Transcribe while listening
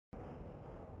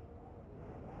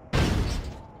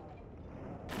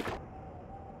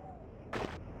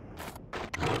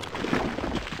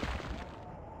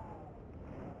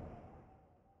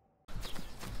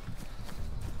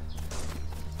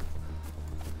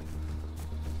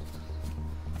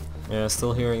Yeah,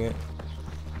 still hearing it.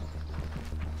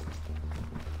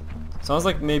 Sounds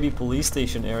like maybe police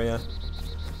station area.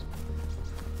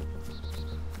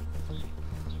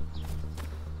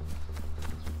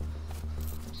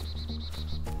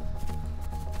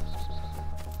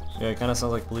 Yeah, it kind of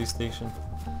sounds like police station.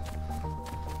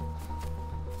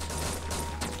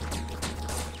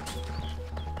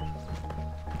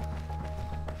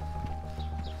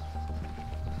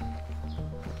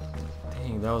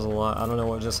 Dang, that was a lot. I don't know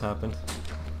what just happened.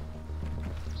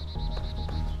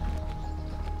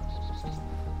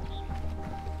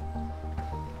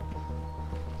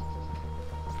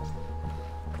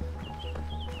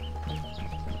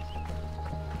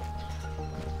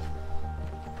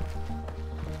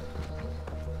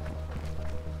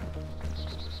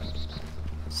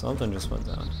 Something just went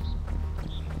down.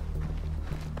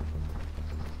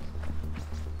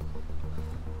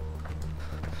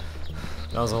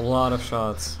 That was a lot of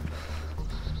shots.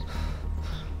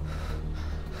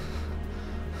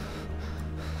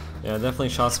 Yeah, definitely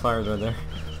shots fired right there.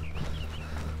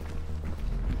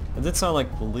 It did sound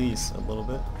like police a little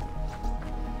bit.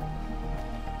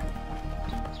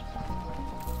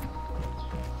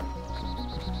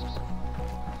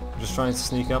 Just trying to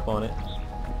sneak up on it.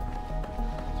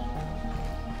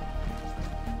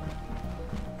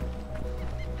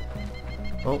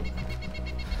 Oh,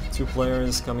 two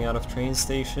players coming out of train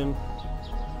station.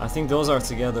 I think those are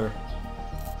together.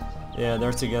 Yeah,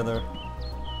 they're together.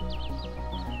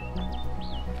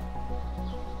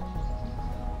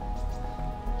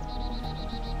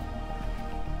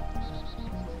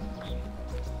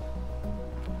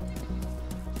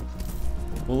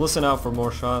 We'll listen out for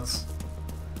more shots.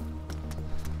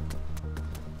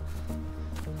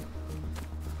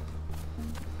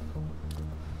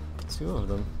 Two of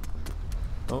them.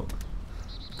 Oh.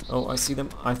 Oh, I see them.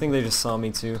 I think they just saw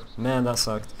me too. Man, that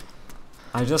sucked.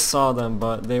 I just saw them,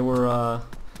 but they were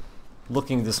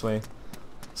looking this way.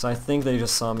 So I think they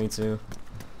just saw me too.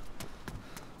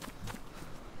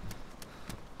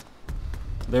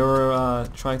 They were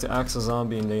trying to axe a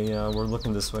zombie and they were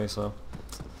looking this way, so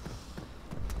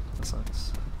that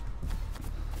sucks.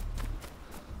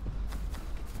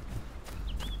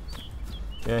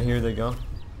 Yeah, here they go.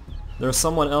 There's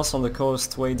someone else on the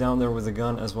coast way down there with a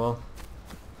gun as well.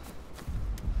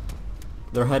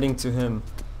 They're heading to him,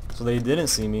 so they didn't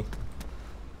see me.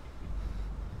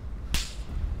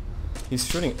 He's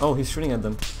shooting. Oh, he's shooting at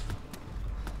them.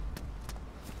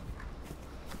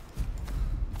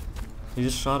 He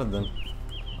just shot at them.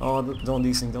 Oh, don't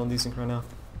desync right now.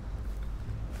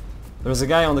 There's a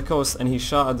guy on the coast and he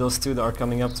shot at those two that are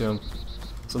coming up to him.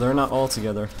 So they're not all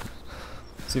together.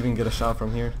 See if we can get a shot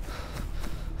from here.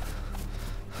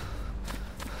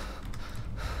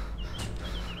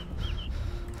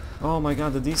 Oh my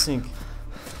god, the desync.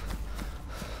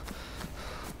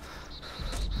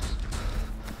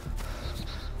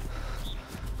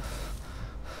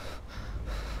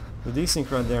 The desync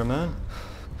right there, man.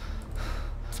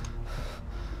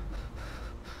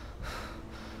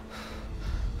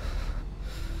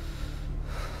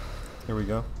 Here we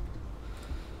go.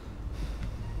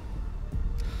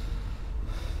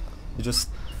 You're just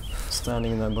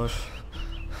standing in that bush.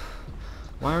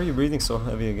 Why are you breathing so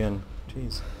heavy again?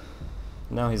 Jeez.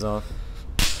 Now he's off.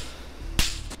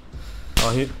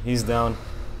 Oh, he's down.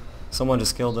 Someone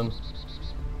just killed him.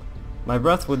 My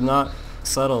breath would not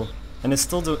settle, and it's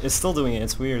still doing it.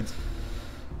 It's weird.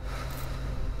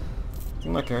 I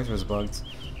think my character is bugged.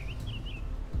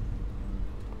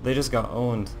 They just got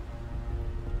owned.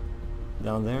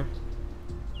 Down there.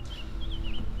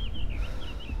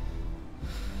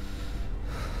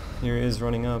 Here he is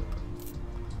running up.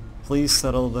 Please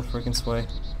settle the frickin' sway.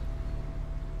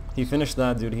 He finished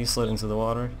that dude, he slid into the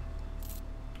water.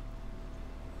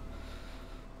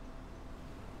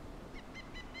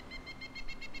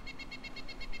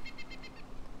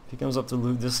 If he comes up to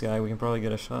loot this guy, we can probably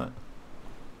get a shot.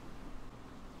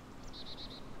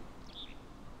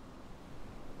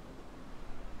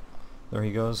 There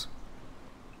he goes.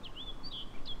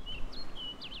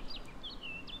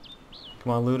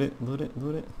 Come on, loot it, loot it,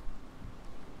 loot it.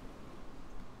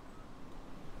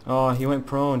 Oh, he went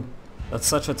prone. That's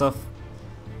such a tough...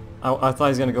 I thought he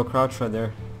was gonna go crouch right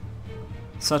there.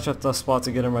 Such a tough spot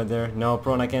to get him right there. No,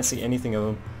 prone, I can't see anything of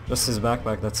him. Just his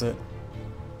backpack, that's it.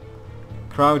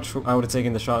 Crouch, I would have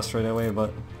taken the shot straight away,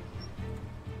 but...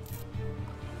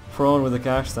 prone with the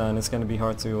cash stand, it's gonna be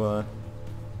hard to...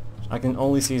 I can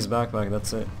only see his backpack,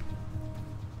 that's it.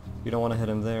 You don't want to hit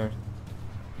him there.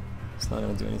 It's not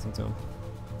gonna do anything to him.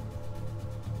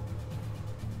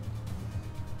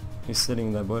 He's sitting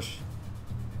in that bush.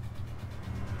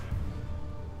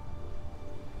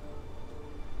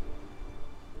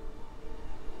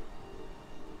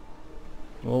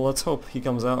 Well, let's hope he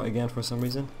comes out again for some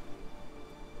reason.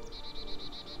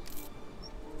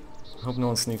 Hope no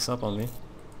one sneaks up on me.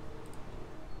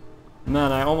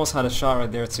 Man, I almost had a shot right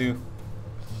there too.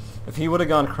 If he would have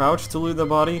gone crouched to loot the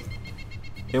body,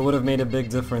 it would have made a big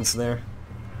difference there.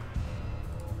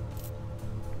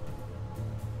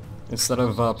 Instead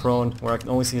of prone, where I can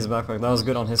only see his backpack. That was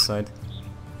good on his side.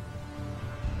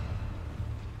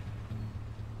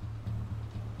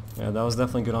 Yeah, that was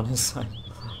definitely good on his side.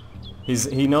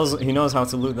 He knows how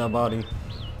to loot that body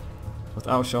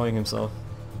without showing himself.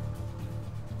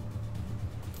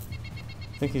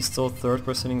 I think he's still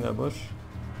third-personing that bush.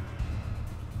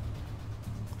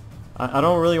 I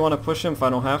don't really want to push him if I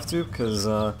don't have to, because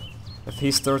if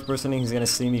he's third-personing, he's gonna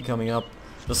see me coming up.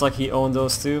 Just like he owned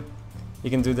those two, he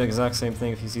can do the exact same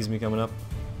thing if he sees me coming up.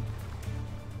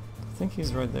 I think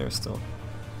he's right there still.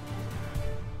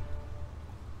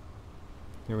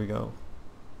 Here we go.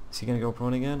 Is he gonna go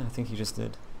prone again? I think he just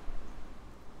did.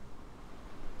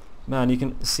 Man, you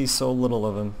can see so little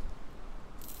of him.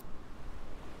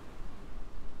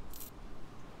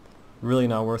 Really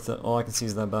not worth it. All I can see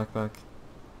is that backpack.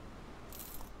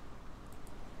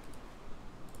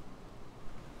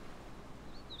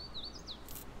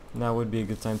 Now would be a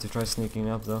good time to try sneaking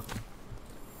up though.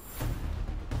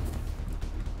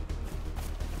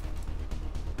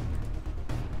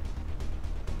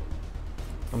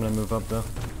 I'm gonna move up though.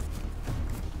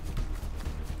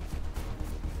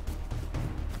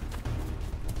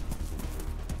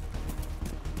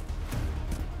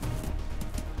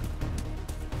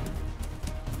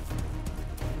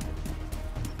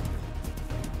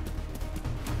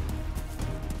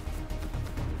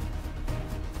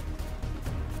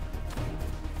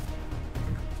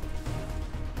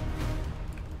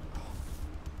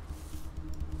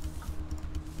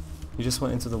 He just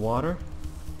went into the water.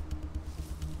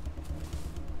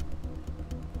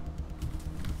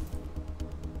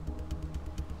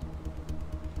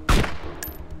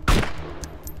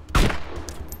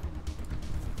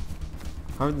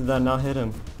 How did that not hit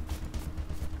him?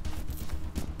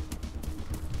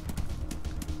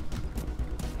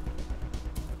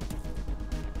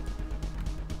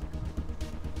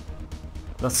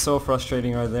 That's so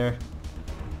frustrating right there.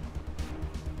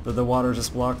 That the water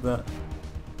just blocked that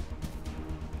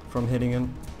from hitting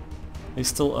him. He's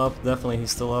still up, definitely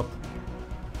he's still up.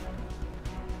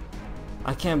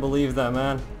 I can't believe that,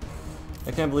 man.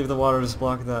 I can't believe the water just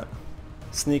blocked that.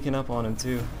 Sneaking up on him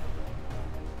too.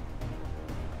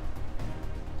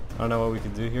 I don't know what we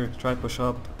could do here. Try push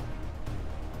up.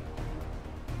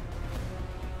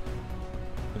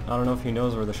 I don't know if he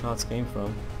knows where the shots came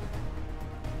from.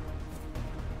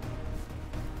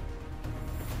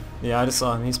 Yeah, I just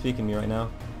saw him. He's peeking me right now.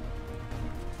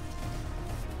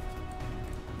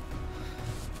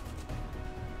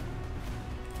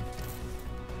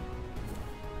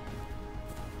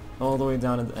 All the way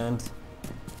down at the end.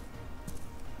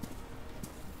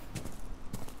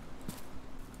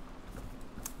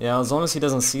 Yeah, as long as he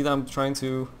doesn't see that I'm trying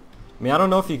to... I mean, I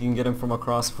don't know if you can get him from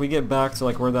across. If we get back to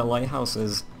like where that lighthouse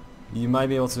is, you might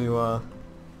be able to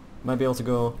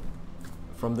go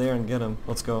from there and get him.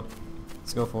 Let's go.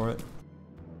 Let's go for it.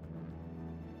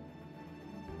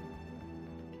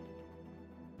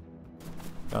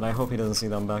 God, I hope he doesn't see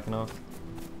that I'm backing off.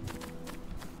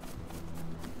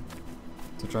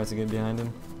 To try to get behind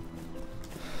him.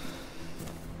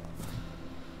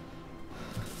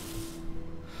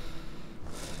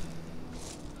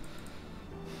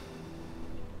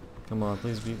 Come on,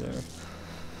 please be there.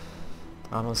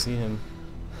 I don't see him.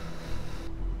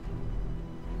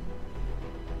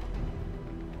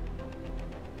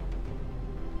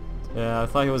 Yeah, I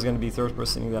thought he was gonna be third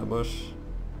personing that bush.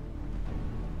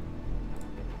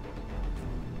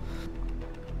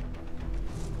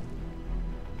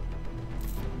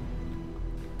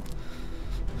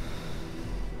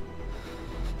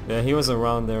 Yeah, he was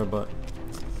around there, but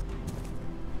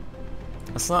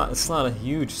it's not a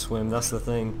huge swim, that's the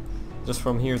thing. Just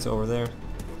from here to over there.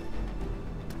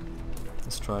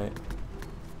 Let's try it.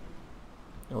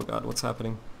 Oh god, what's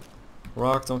happening?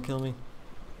 Rock, don't kill me.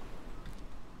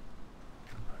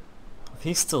 If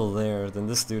he's still there, then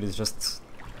this dude is just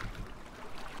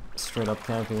straight up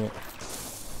camping it.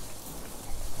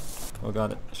 Oh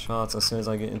god, shots as soon as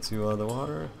I get into the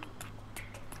water.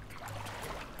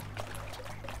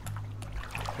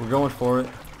 We're going for it.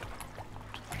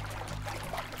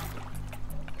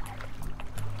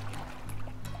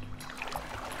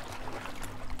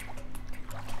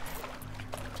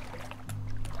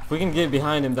 If we can get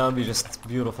behind him, that would be just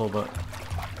beautiful, but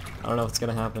I don't know if it's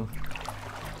gonna happen.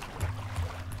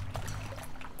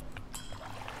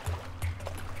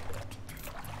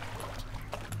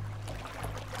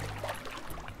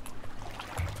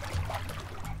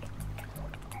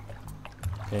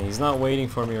 Okay, he's not waiting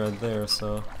for me right there,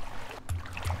 so...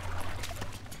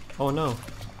 Oh no.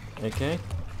 AK?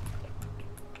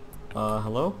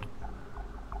 Hello?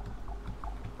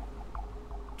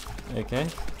 AK?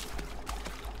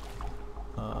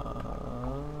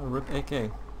 Rip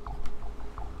AK.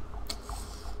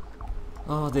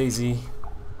 Oh, DayZ.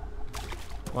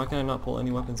 Why can I not pull any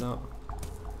weapons out?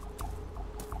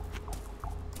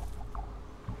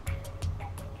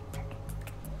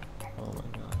 Oh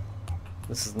my god.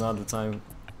 This is not the time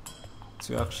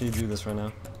to actually do this right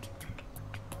now.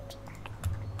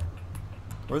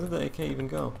 Where did the AK even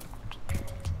go?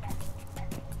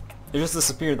 It just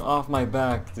disappeared off my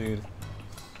back, dude.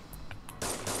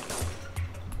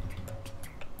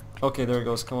 Okay, there it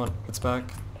goes. Come on, it's back.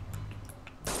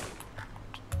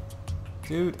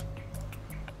 Dude.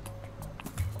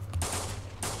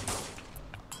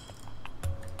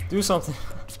 Do something.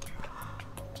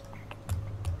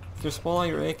 Just pull out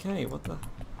your AK. What the?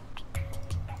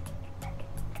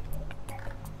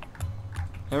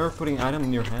 Ever putting item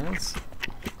in your hands?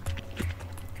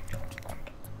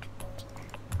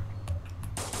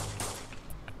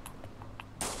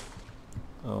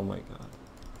 Oh my god.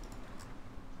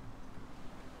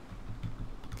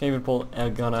 Can't even pull a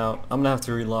gun out. I'm gonna have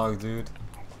to relog, dude.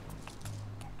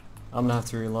 I'm gonna have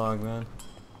to relog, man.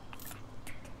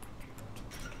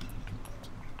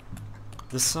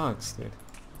 This sucks, dude.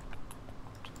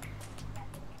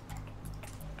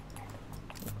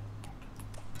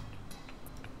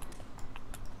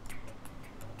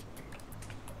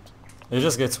 It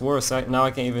just gets worse. Now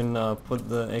I can't even put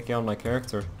the AK on my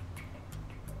character.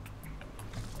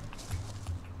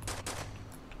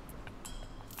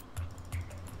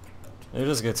 It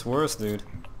just gets worse, dude.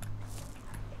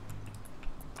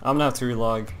 I'm gonna have to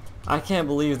relog. I can't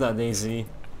believe that, DayZ.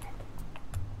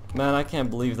 Man, I can't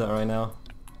believe that right now.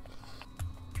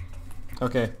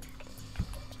 Okay.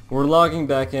 We're logging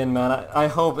back in, man. I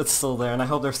hope it's still there, and I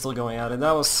hope they're still going at it.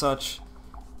 That was so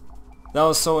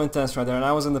intense right there, and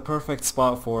I was in the perfect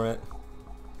spot for it.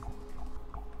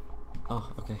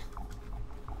 Oh, okay.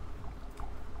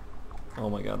 Oh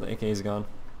my god, the AK is gone.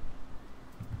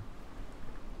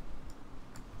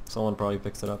 Someone probably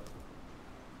picked it up.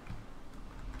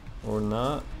 Or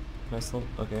not. Can I still?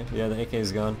 Okay, yeah, the AK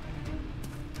is gone.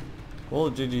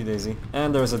 Well, GG, DayZ.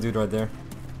 And there's a dude right there.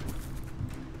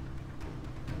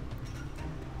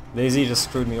 DayZ just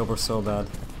screwed me over so bad.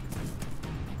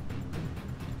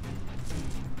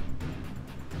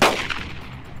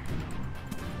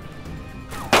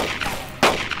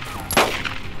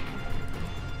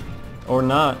 Or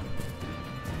not.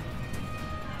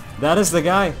 That is the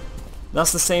guy.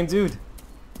 That's the same dude.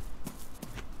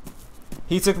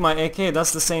 He took my AK.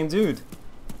 That's the same dude.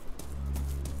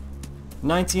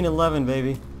 1911,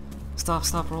 baby.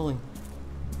 Stop rolling.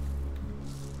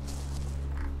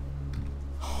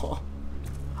 Oh.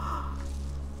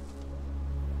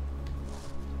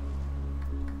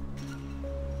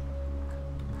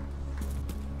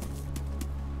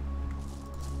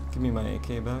 Give me my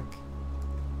AK back.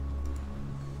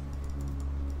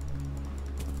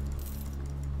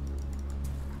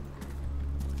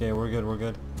 Okay, we're good, we're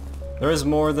good. There is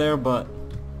more there, but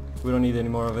we don't need any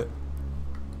more of it.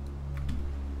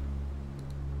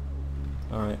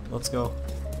 Alright, let's go.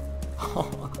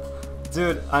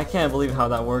 Dude, I can't believe how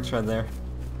that worked right there.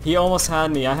 He almost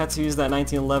had me. I had to use that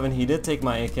 1911. He did take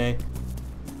my AK.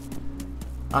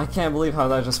 I can't believe how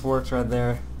that just worked right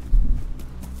there.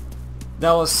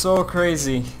 That was so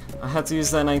crazy. I had to use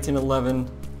that 1911.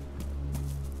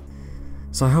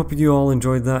 So I hope you all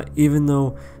enjoyed that, even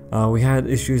though we had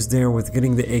issues there with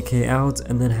getting the AK out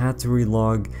and then had to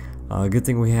relog. Good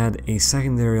thing we had a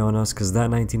secondary on us, because that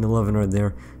 1911 right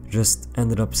there just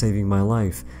ended up saving my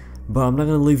life. But I'm not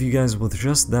going to leave you guys with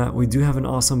just that. We do have an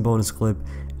awesome bonus clip,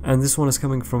 and this one is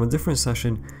coming from a different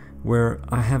session where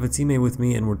I have a teammate with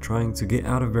me and we're trying to get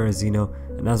out of Berezino,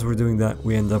 and as we're doing that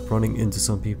we end up running into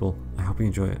some people. I hope you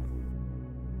enjoy it.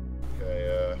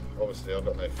 Okay, obviously I've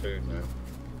got no food now.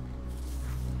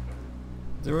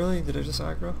 Did I just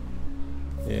aggro?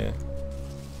 Yeah.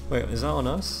 Wait, is that on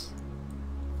us?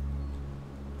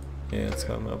 Yeah, it's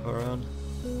coming up around.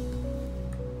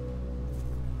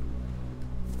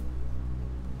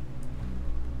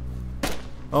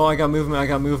 Oh, I got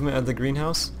movement at the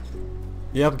greenhouse.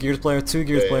 Yep, geared player, two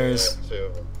geared players. Yeah, 2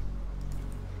 of them.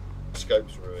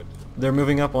 Scope's ruined. They're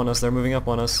moving up on us, My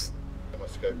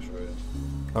scope's ruined.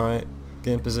 Alright,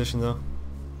 get in position though.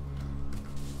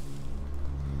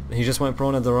 He just went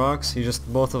prone at the rocks.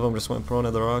 Both of them just went prone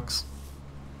at the rocks.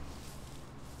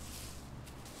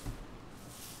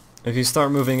 If you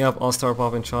start moving up, I'll start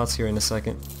popping shots here in a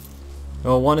second.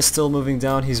 Oh, one is still moving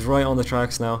down. He's right on the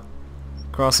tracks now.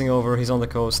 Crossing over, he's on the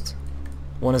coast.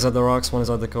 One is at the rocks, one is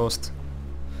at the coast.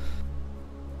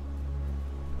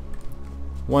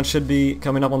 One should be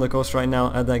coming up on the coast right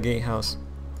now at that gatehouse.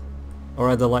 Or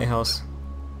at the lighthouse.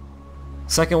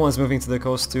 Second one's moving to the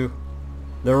coast too.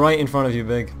 They're right in front of you,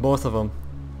 Big. Both of them.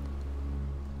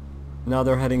 Now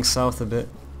they're heading south a bit.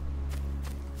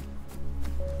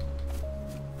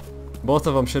 Both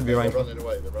of them should be right. They're running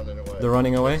away. They're running away. They're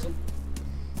running away?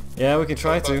 Yeah, we can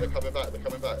try to. They're coming back. They're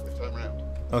coming back. They've turned around.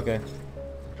 Okay.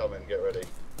 Come in. Get ready.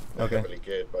 They're Okay. heavily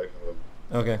geared, both of them.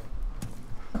 Okay.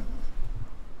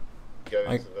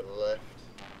 Going to the left.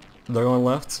 They're going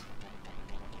left?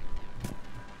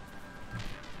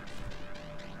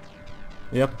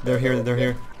 Yep, they're here, they're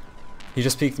here. He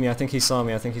just peeked me, I think he saw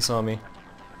me, I think he saw me.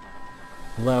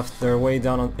 Left, they're way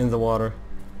down in the water.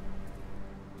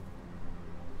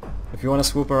 If you want to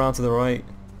swoop around to the right,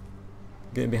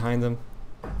 get behind them.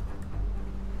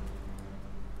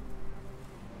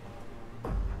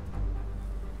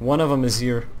 One of them is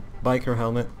here, biker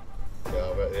helmet. Yeah,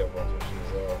 I bet the other one's wishing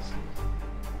his ass.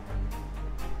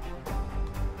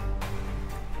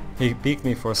 He peeked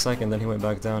me for a second, then he went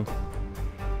back down.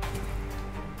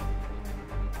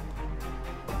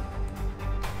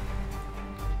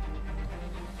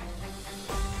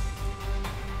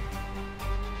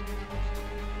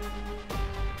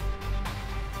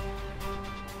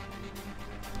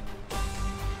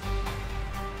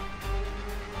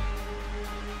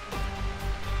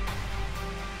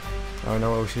 I don't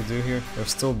know what we should do here. They're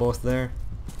still both there.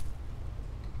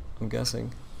 I'm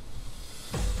guessing.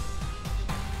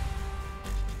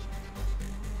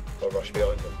 I'll rush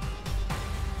behind them.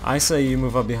 I say you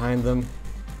move up behind them.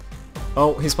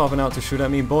 Oh, he's popping out to shoot at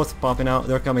me. Both popping out.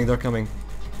 They're coming, they're coming.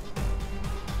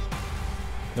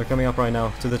 They're coming up right now.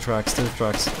 To the tracks, to the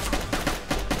tracks.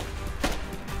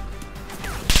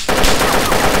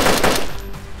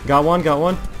 Got one, got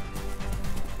one.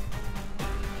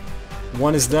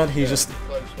 One is dead, he just...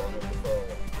 Close one with the far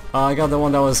one. I got the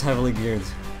one that was heavily geared.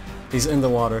 He's in the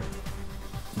water.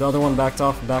 The other one backed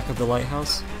off back of the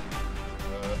lighthouse.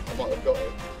 I might have got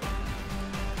it.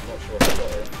 I'm not sure if I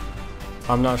got it.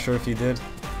 I'm not sure if you did.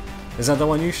 Is that the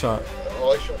one you shot?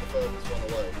 I shot the furthest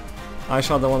one away. I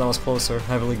shot the one that was closer,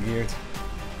 heavily geared.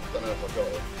 Don't know if I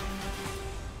got it.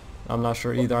 I'm not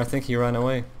sure either, I think he ran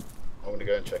away. I'm gonna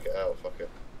go and check it out, fuck it.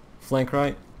 Flank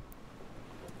right.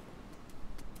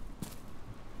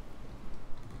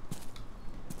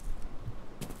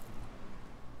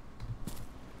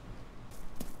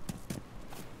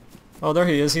 Oh, there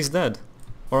he is. He's dead.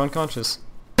 Or unconscious.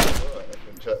 Alright, I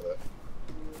can check that.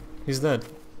 He's dead.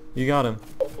 You got him.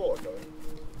 I thought I got him.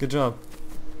 Good job.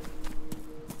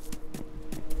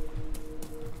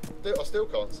 I still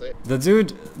can't see it. The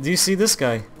dude, do you see this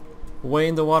guy? Way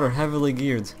in the water, heavily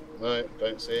geared. No,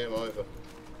 don't see him either.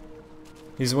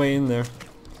 He's way in there.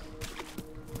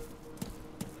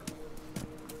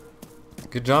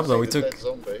 Good job though, we See the took... dead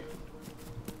zombie.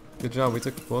 Good job, we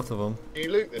took both of them. Can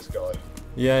you loot this guy?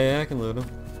 Yeah, I can loot him.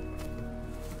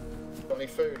 Got any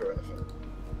food or anything?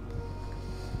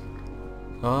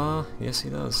 Yes he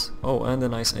does. Oh, and a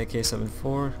nice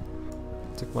AK-74.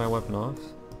 Took my weapon off.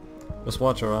 Just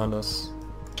watch around us.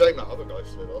 Shame that other guy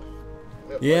slid off.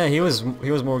 Yeah, he was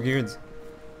more geared.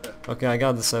 Okay, I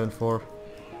got the 7.4.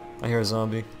 I hear a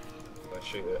zombie. Don't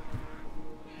shoot it.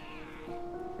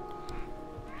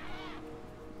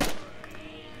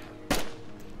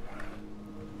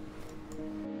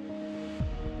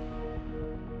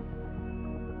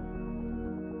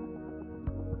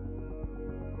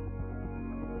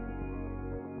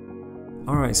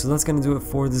 Alright, so that's gonna do it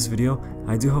for this video.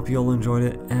 I do hope you all enjoyed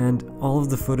it, and all of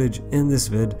the footage in this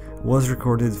vid was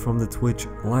recorded from the Twitch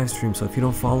livestream, so if you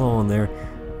don't follow on there,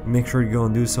 make sure you go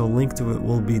and do so. Link to it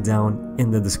will be down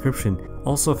in the description.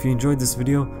 Also, if you enjoyed this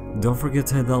video, don't forget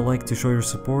to hit that like to show your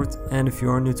support, and if you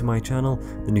are new to my channel,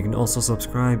 then you can also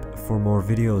subscribe for more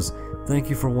videos. Thank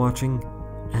you for watching,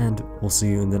 and we'll see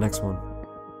you in the next one.